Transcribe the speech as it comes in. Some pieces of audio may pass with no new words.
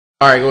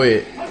All right, go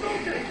ahead.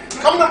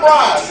 Come to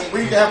Bry's where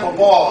you can have a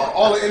bar,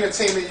 all the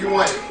entertainment you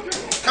want.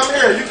 Come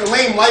here, you can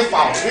lame life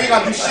out. We ain't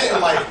gotta do shit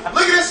in life.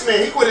 Look at this man,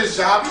 he quit his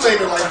job, he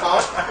laming life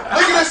out.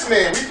 Look at this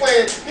man, he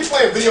playing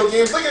video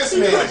games. Look at this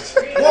man.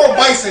 World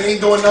Bison ain't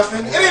doing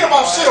nothing. It ain't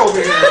about shit over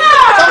here.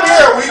 Come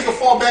here where you can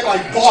fall back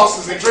like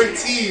bosses and drink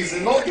teas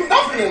and don't do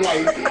nothing in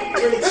life.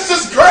 It's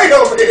just great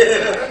over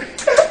here.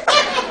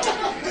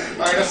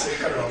 Alright, that's it,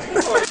 cut it off.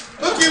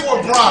 Look at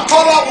with Bry.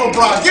 Call out with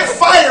Bry. Get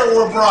fired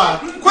with Bry.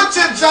 Quit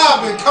your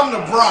job and come to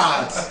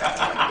Bry's.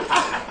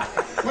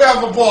 We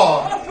have a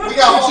ball. We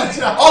got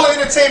all the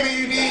entertainment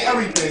you need,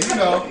 everything, you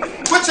know.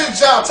 Quit your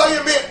job. Tell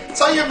your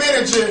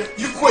manager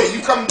you quit.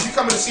 You coming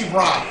to see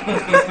Bry.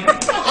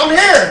 I'm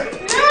here.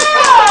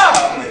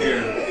 Yeah. I'm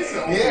here.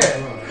 Yeah.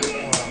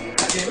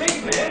 I can't make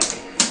it, man.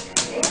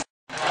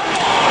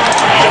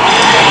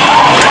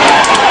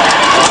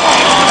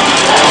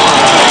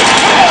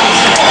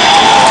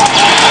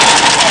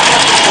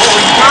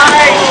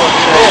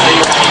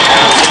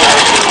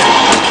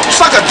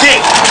 Suck a dick.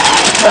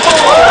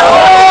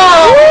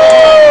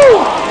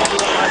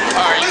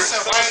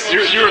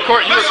 You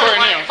recording now.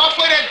 If I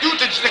play that dude,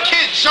 the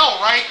kid Joe,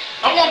 right?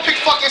 I'm gonna pick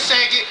fucking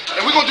Saget,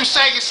 and we're gonna do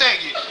Saget.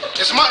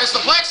 It's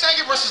the black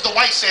Saget versus the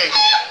white Saget.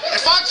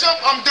 If I jump,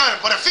 I'm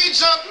done. But if he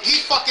jump, he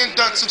fucking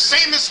done. So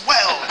same as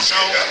well, Joe.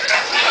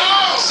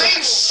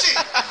 Same shit.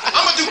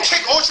 I'm gonna do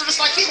kick ultra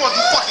just like he gonna do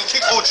fucking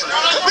kick ultra.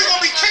 We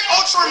gonna be kick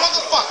ultra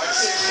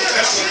motherfuckers.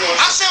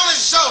 I say on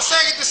this Joe,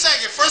 Saget to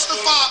Saget. First to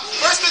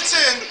 5, first to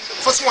 10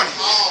 for 20.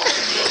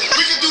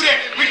 We can do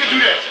that. We can do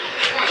that.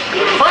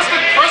 First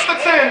to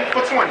 10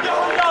 for 20.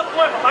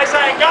 I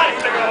said I got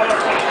it.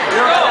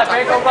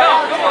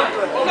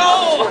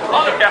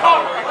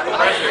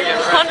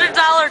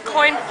 $100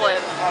 coin flip.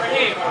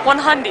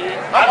 100.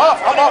 I'm up.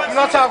 I'm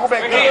not trying to go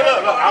back. Look,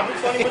 I'll do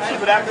 20 with you,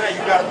 but after that,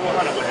 you gotta do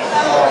 100 with him.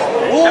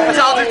 That's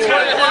all the 20.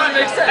 That doesn't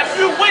make sense. If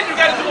you win, you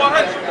gotta do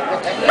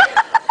 100.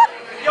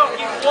 Yo,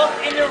 you walk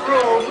in the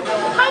room.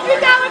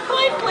 $100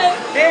 coin flip.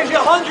 There's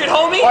your 100,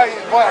 homie.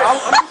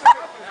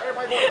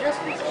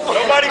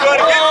 Nobody going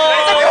to get it.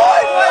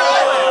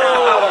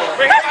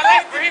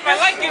 Bryheem, I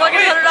like it. Look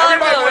at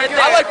 $100 bill right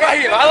there.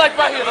 I like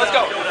Bryheem. Let's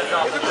go.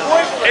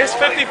 It's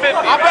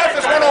 50-50. I bet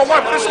if it's 1-on-1,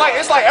 but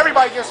it's like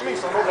everybody against me.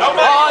 So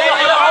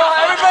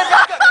Everybody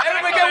back up.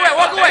 Everybody get away.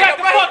 Walk away. Back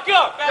the fuck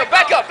up.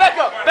 Back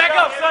up. Back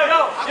up, son.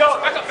 Yo,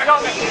 back up.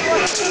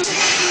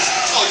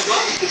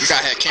 You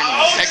gotta have camera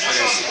on tech for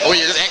this. Oh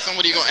yeah, just ask him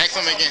what he gonna ask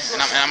him again,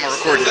 and I'm gonna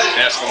record it.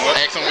 Ask him what?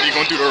 Ask him what he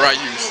gonna do to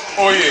Ryu's.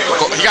 Oh yeah.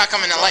 He gotta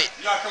come in the light.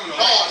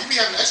 you be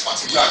having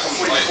Xbox. You gotta come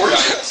in the light.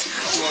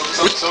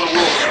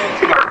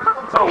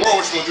 Tell the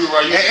world what you gonna do to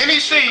Ryu. At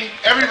NEC,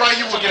 every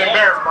Ryu will get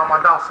embarrassed by my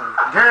Dawson.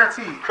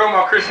 Guaranteed. Come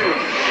on, Chris Hughes.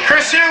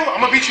 Chris Hughes,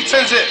 I'm gonna beat you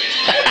 10-zip.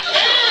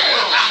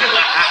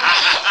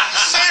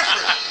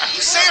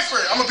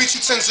 Sanford, I'm gonna beat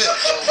you 10-zip.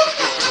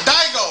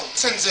 Daigo,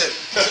 10-zip.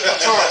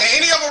 And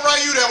any other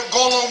Ryu that will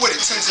go along with it,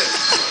 10-zip.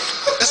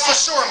 It's for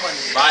sure money.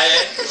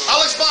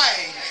 Alex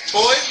Baye.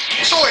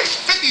 Choi,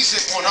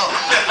 50-zip on him.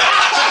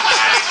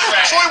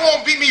 Choi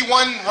won't beat me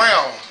one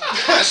round.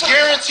 It's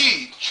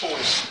guaranteed.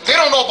 They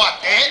don't know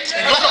about that.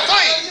 They don't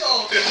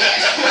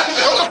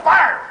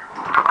fire.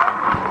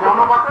 They don't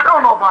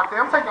know about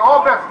that. I'm taking all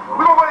bets.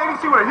 We're gonna go to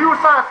NEC with a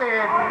huge sign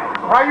saying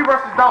Ryu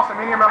versus Dawson,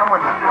 any amount of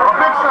money. A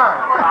big sign.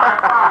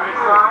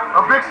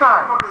 A big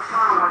sign.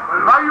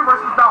 Ryu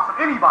versus Dawson,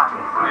 anybody.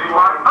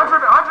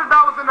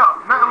 $100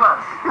 enough, nothing less.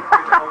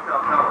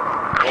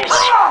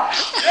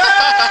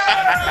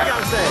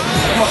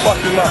 I'ma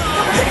fuck you up.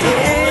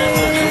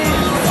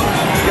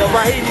 Yo,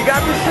 Bryheem, you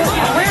got this shit?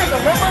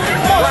 Random, remember?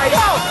 Right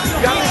out. You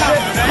got this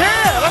shit?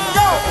 Yeah, let's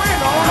go.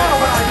 Random.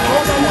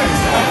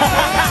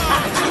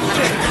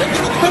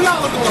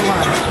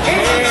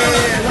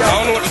 I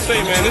don't know what to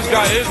say, man. This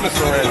guy is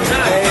Mr. Random. You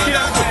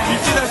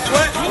see that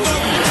sweat?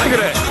 Look at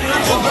that.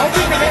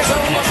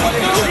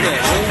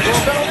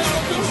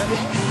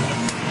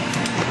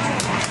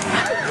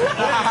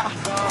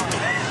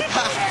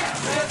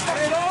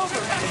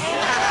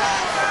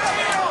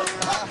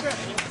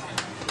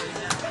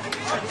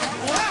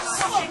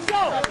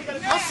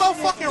 I'm so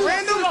fucking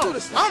random.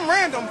 I'm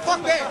random.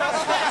 Fuck that.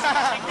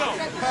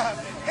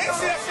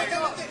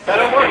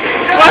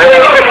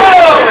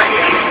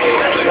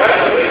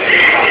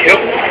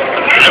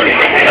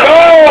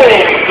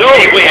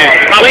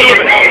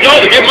 Yo,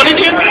 to get money to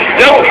you? Yo,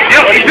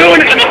 he's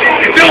doing it.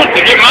 He's doing it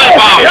to get my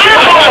power.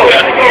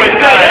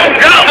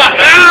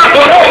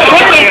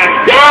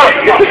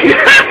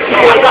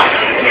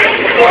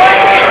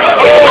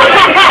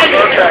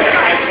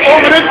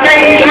 Over this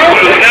game, now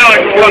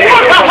it's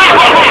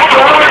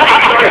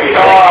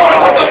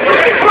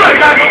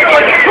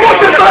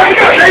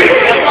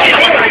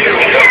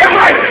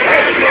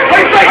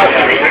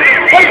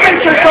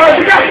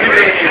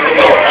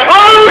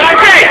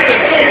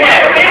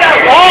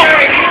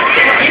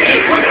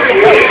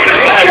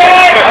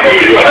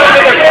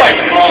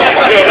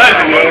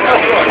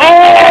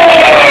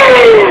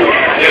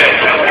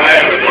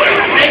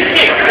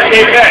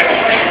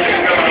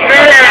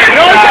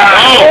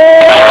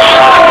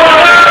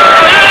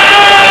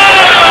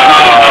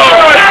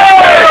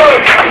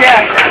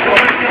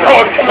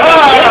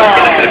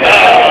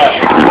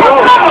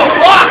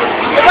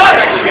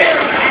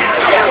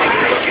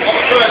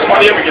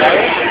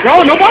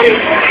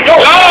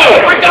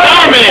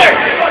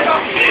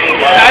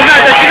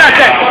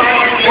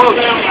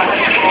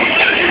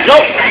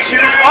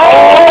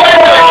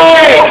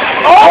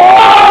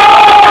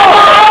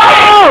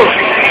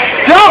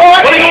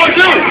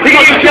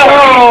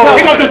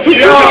He gonna do two. He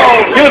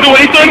gonna do what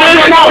he said there?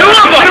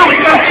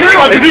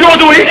 Is he gonna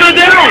do what he said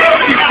there?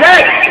 He's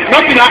dead.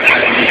 Nothing.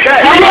 He's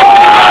dead.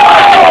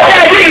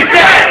 Yeah, he's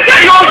dead.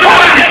 He gonna do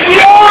it.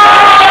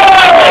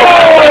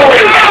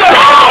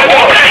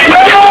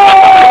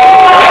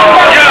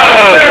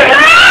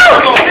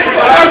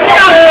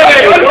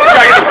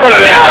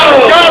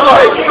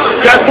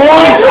 Got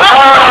one.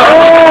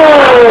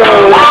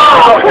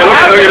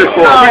 Look at this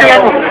score.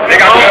 They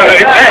got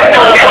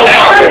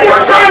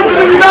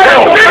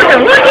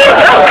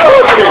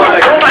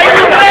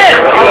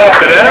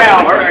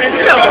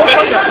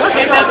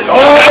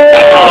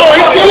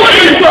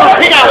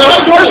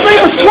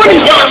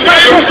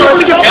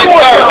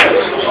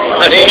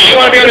you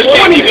want to be on his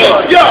 20?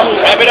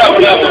 Yeah. Wrap it up.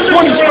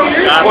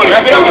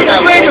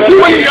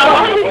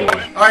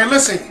 All right,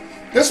 listen.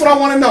 This is what I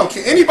want to know.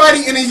 Can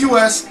anybody in the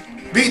U.S.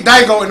 beat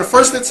Daigo in the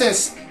first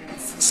attempt,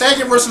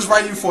 Saget versus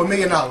Ryu for $1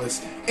 million?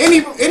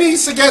 Any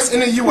Sagets in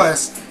the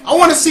U.S.? I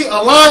want to see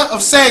a line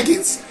of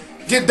Sagets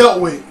get dealt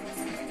with.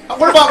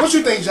 What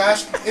you think,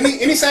 Josh?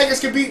 Any Sagets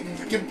can beat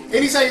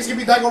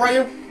Daigo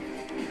Ryu?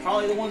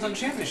 Probably the ones on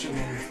championship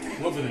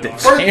level.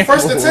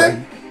 First to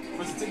 10?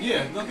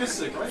 Yeah, they'll get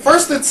sick, right?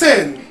 First to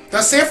 10.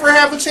 Does Sanford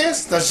have a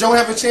chance? Does Joe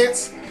have a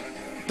chance?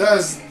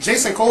 Does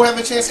Jason Cole have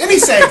a chance? Any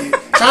Saget?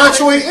 John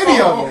Choi, any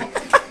of them?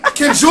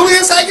 Can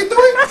Julian Saget do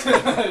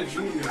it?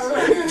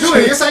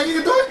 Julian Saget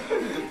can do it?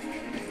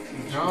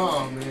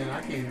 No, man,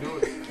 I can't do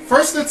it.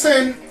 First to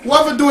 10,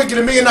 whoever do it get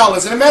 $1 million. And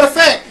as a matter of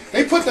fact,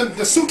 they put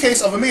the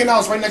suitcase of $1 million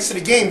right next to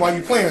the game while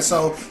you playing.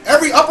 So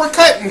every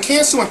uppercut and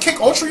cancel and kick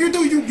ultra you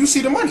do, you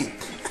see the money.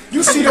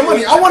 You see the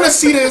money. I want to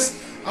see this.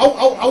 I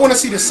want to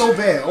see this so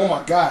bad. Oh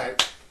my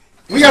God.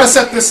 We gotta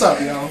set this up,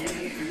 yo.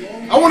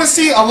 I want to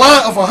see a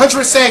line of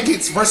 100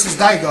 Sagets versus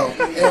Daigo.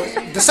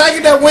 And the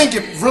Saget that win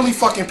get really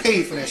fucking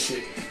paid for that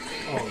shit.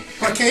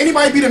 But can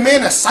anybody be the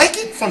man that's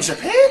psychic from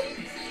Japan?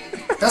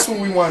 That's what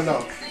we want to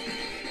know.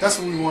 That's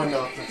what we want to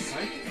know.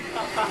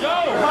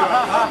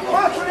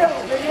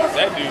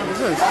 That dude.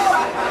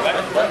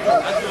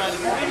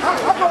 I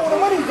go where the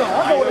money go.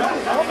 I go where the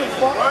money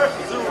go.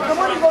 The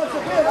money goes to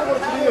Japan. I go to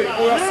Japan.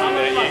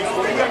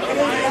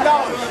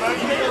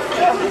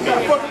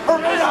 $1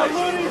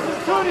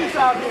 million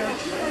out here.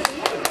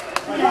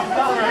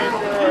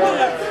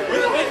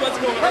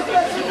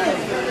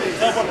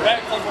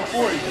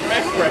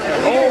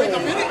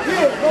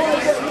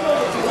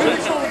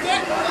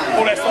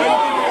 Oh, that's funny.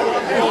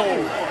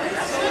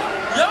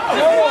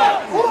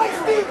 Who likes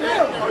Steve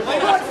Mill? Who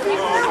likes Steve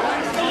Mill?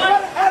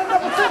 Add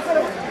another 10 to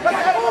them.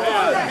 Let's add over to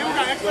them.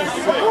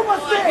 Who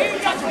must stay?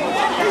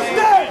 He's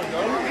dead.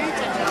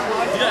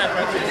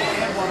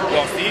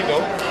 Well, Steve,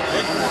 though.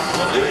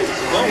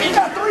 He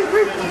got 3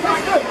 people.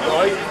 That's good.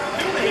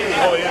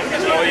 Oh yeah.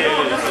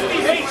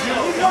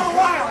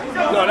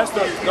 No, that's the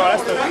danger.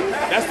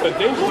 That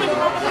little thing.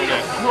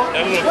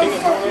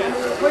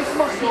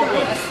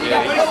 Yeah,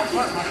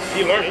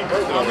 he learned. He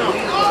birthed it on him.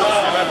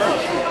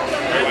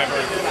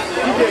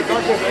 He did.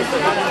 Guard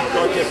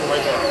kiss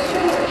right there.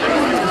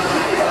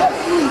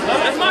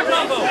 That's my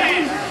combo.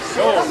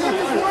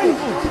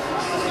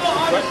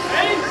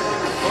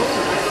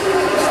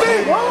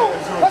 Steve,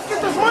 let's get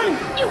this money.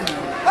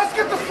 Let's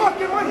get this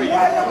fucking money. You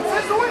add another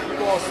 10 to it?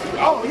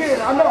 Oh,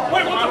 yeah, I know.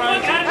 Wait, what the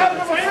fuck? Add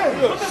another 10.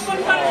 What the fuck?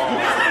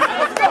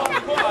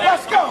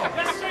 Let's go.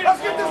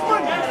 Let's get this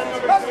money.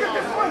 Let's get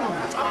this money.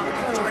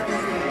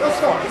 Let's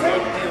go.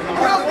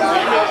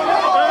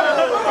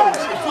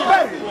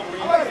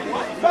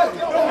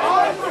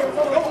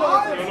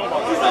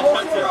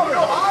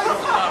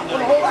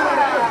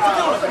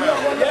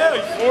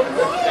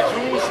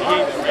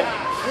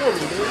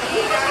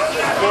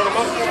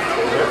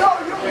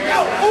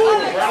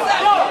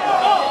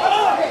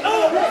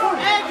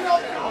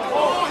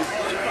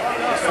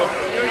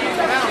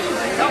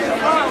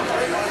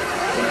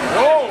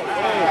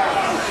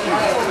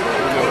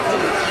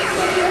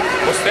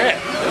 What's that?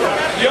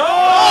 Yo!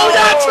 Oh,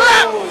 that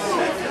trap!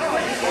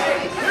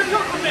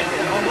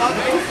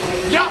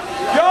 Yo!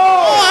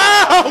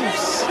 Oh,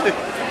 shit!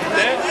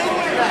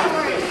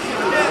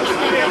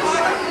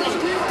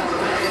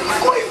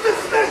 Squeeze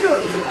this nigga!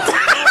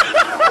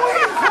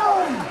 Squeeze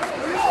him!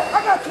 I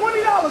got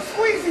 $20.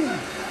 Squeeze him!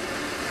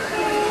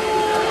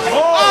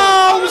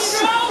 Oh,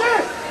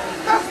 shit!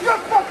 That's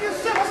good fucking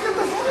shit! Let's get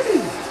this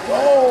money!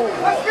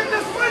 Let's get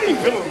this money!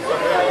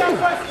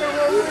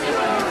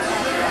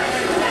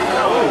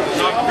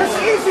 It's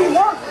easy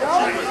work, yo!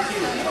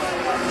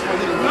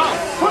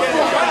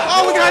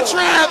 Oh, we got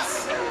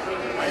traps!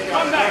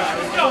 Come back.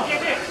 Let's go.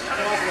 Get in.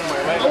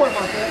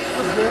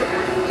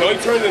 No, he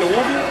turned into a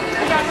movie?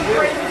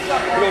 We're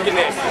gonna get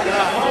nasty.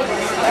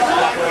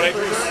 Let's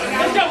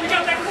go. We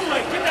got that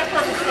Kool-Aid. Get that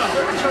purple stuff.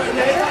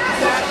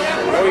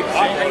 Oh, he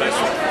popped on that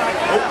shit.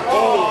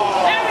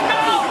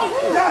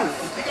 There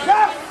we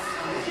go.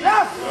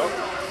 Yes!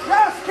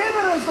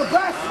 Canada is the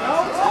best, yo!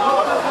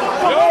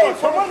 Yo,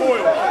 turtle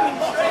foil.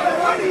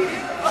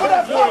 For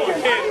that fucking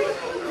money!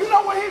 You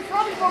know where he's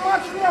from? He's from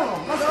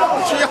Montreal. Let's go!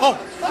 Yo!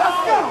 Let's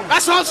go!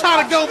 That's where I'm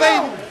trying to go,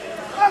 baby!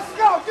 Let's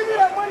go! Give me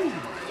that money!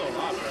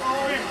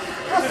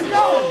 Let's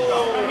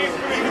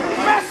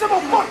Massive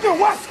fucking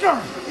Western.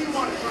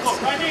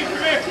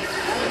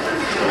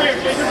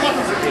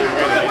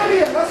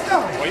 Let's go.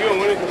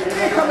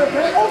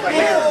 Over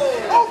here.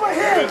 Over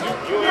here.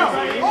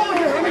 Over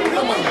here. Let me get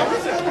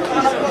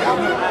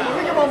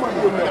my money.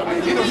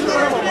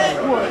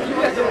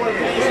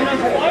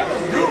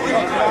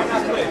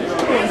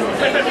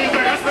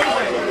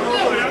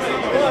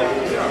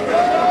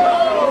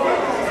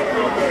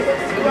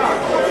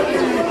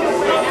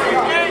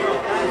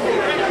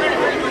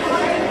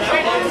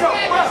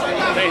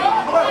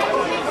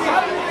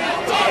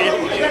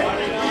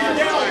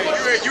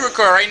 You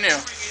record right now.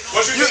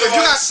 If you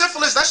got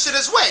syphilis, that shit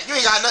is wet. You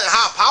ain't got nothing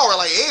high power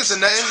like AIDS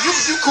or nothing.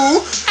 You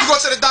cool. You go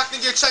to the doctor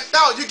and get checked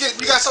out. You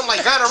got something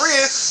like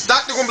gonorrhea.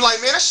 Doctor gonna be like,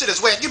 man, that shit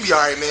is wet. You be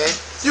alright, man.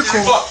 You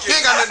cool. You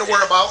ain't got nothing to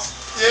worry about.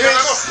 You ain't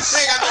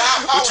got no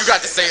high power. What you got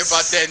to say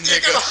about that,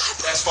 nigga?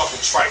 That's fucking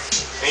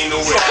trifle. Ain't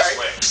no way that's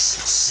wet.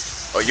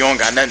 Oh, you don't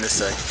got nothing to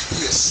say.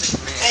 You a sick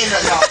man. Ain't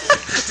nothing out there.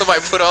 Somebody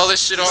put all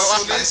this shit on.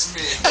 This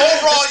man.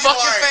 Overall, you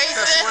fucking alright. face.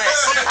 That's wet.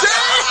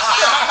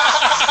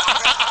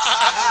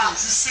 You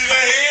see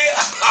that head?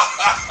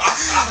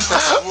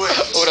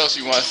 What else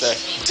you want to say?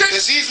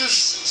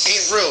 Diseases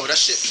ain't real. That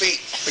shit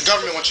fake. The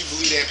government wants you to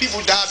believe that.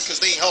 People die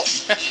because they ain't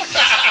healthy.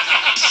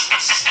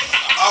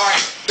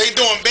 Alright, they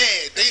doing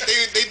bad.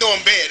 They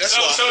doing bad. That's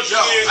why.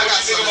 Yo, I got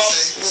something to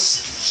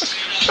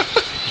say.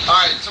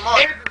 Alright,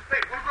 tomorrow. We're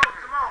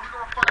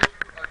gonna fucking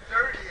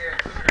dirty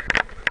ass.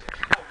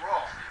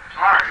 Raw.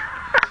 Alright.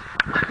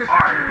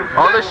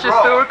 All this shit's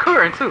still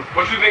recurring too.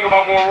 What you think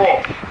about going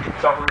raw?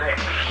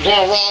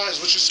 Going raw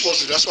is what you're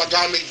supposed to do. That's why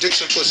God made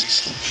dicks and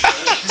pussies. You're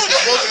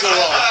supposed to go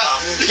raw.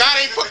 God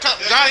ain't put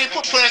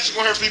plastic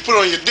on here for you to put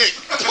it on your dick.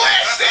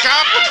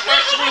 God put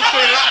plastic on his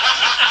planet.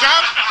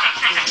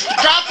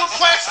 God put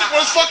plastic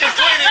on his fucking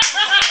planet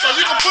so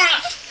you can put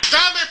it.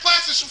 God made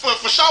plastic for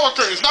shower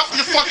curtains, not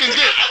for your fucking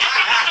dick.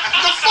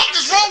 What the fuck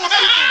is wrong with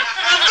people?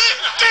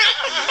 Dick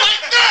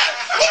like that.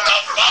 What the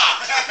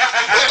fuck?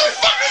 What the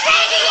fuck is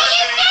wrong with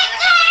you?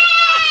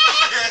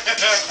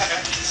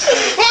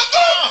 What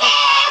the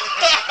fuck?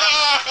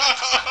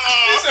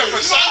 He said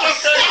for shower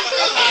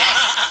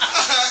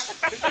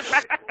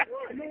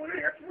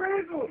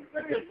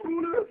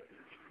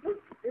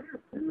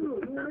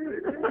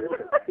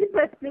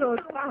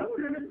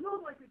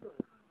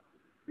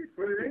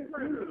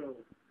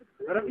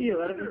Let him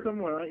eat some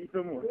more. Let him eat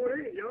some more.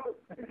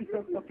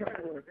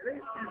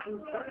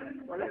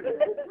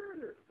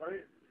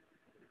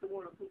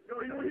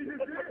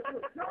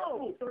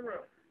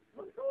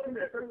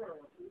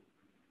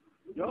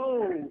 Yo.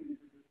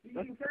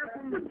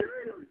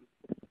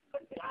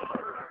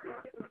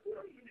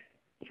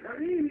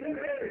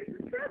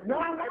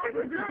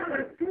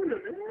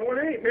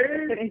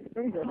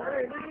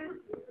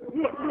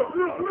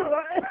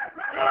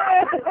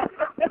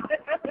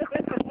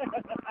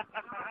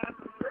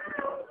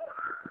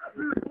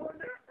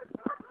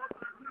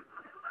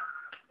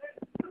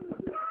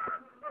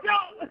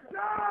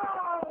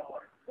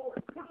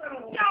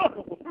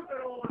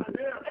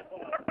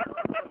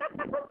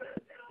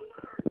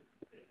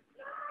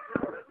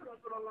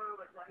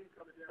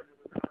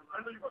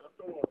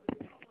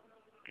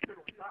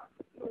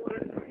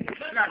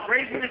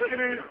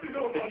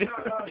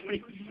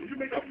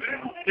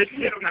 This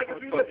shit's not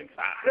gonna fucking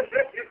stop.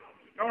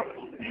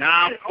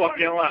 Nah, I'm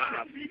fucking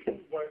live.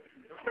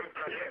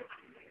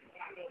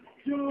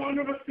 Yo, I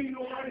never seen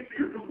nobody.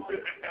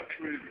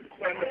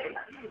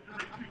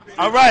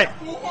 All right.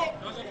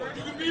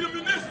 You can beat him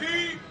in this,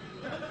 Heem.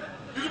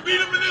 You can beat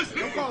him in this,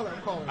 Heem. I'm calling.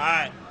 All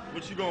right.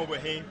 What you going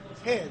with, Heem?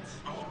 Heads.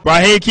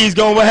 Bryheem Keyes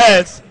going with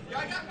heads.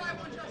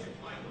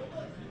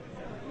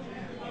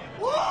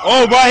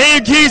 Oh,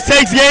 Bryheem Keyes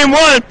takes game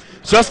one.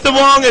 Justin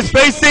Wong is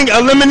facing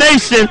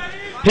elimination.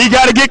 He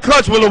got to get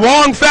clutch with a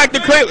Wong factor.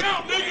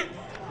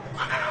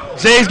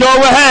 Jay's going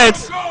with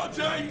heads.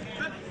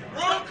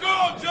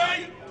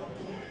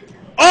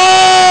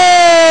 Oh!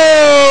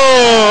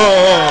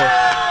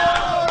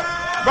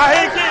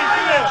 Bryheem Keyes,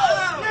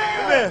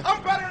 come here.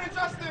 I'm better than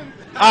Justin.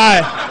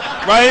 All right,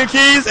 Bryheem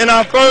Keyes, in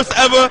our first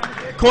ever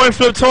coin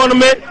flip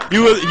tournament,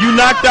 you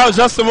knocked out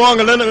Justin Wong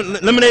and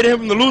eliminated him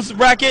from the loser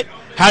bracket.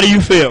 How do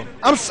you feel?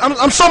 I'm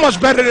so much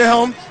better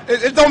than him.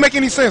 It don't make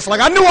any sense.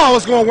 Like, I knew I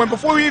was going to win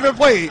before we even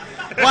played.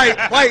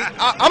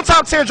 I'm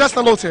top tier,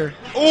 Justin low tier.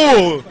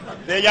 Ooh,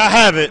 there y'all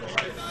have it.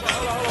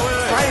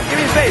 Bryheem, give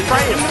me the face.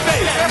 Bryheem, give me the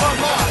face.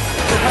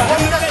 Give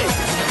me the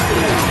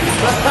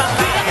face.